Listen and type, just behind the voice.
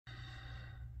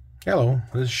Hello,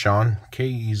 this is Sean,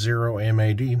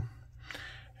 KE0MAD,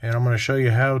 and I'm going to show you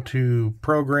how to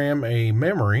program a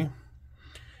memory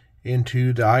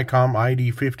into the Icom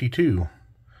ID-52.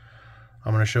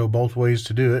 I'm going to show both ways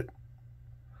to do it,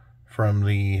 from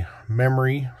the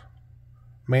memory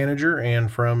manager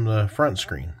and from the front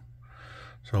screen.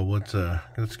 So let's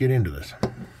get into this.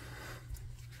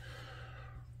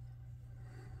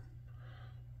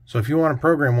 So if you want to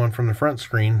program one from the front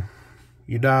screen,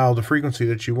 you dial the frequency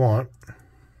that you want.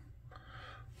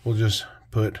 We'll just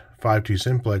put 52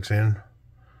 simplex in.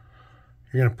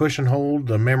 You're going to push and hold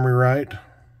the memory right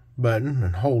button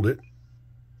and hold it.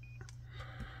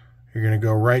 You're going to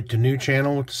go right to new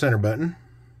channel with the center button.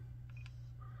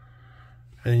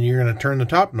 And you're going to turn the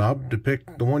top knob to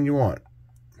pick the one you want.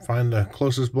 Find the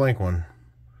closest blank one.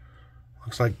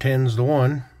 Looks like 10's the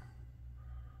one.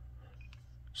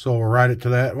 So we'll write it to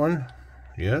that one.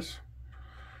 Yes.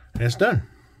 And it's done.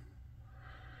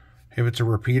 If it's a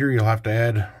repeater, you'll have to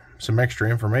add some extra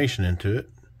information into it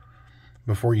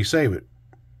before you save it.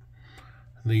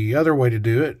 The other way to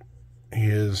do it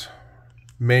is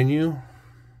menu,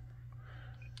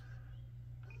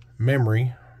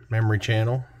 memory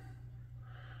channel,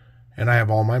 and I have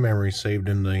all my memories saved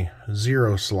in the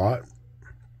 0 slot.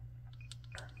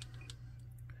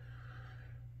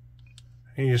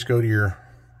 And you just go to your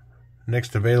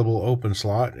next available open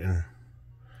slot and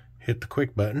hit the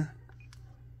quick button,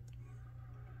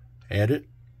 edit,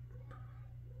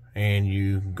 and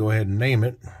you go ahead and name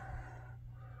it.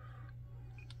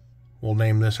 We'll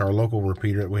name this our local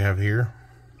repeater that we have here.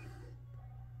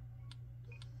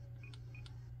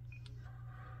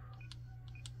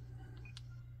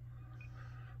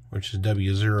 Which is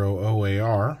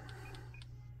W0OAR.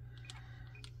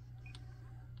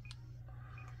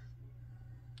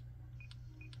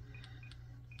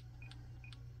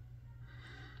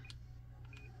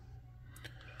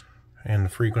 And the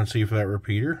frequency for that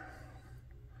repeater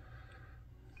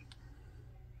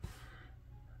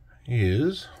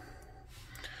is,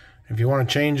 if you want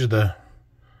to change the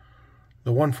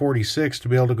 146 to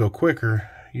be able to go quicker,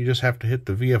 you just have to hit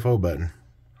the VFO button.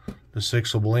 The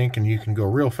 6 will blink and you can go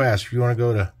real fast. If you want to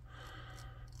go to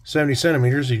 70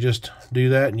 centimeters, you just do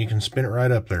that and you can spin it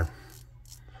right up there.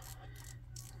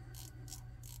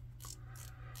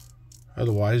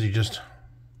 Otherwise, you just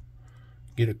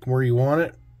get it where you want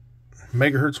it,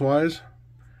 megahertz wise,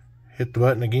 hit the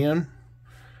button again,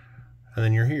 and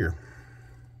then you're here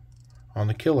on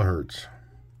the kilohertz.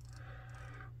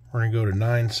 We're going to go to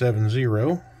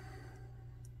 970.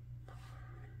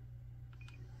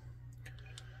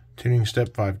 Tuning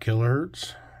step 5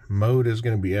 kilohertz. Mode is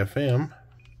going to be FM.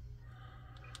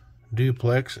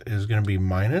 Duplex is going to be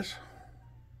minus.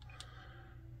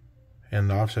 And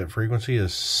the offset frequency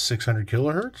is 600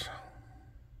 kilohertz.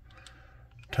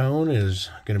 Tone is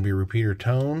going to be repeater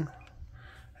tone.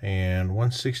 And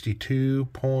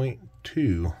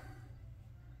 162.2.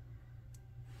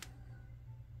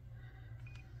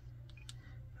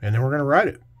 And then we're going to write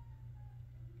it.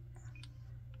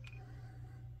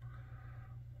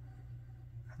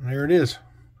 There it is.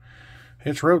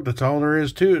 It's wrote. That's all there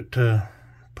is to it, to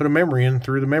put a memory in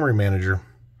through the memory manager.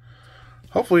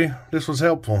 Hopefully this was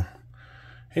helpful.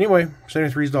 Anyway,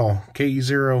 73's doll,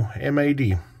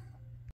 KE0MAD.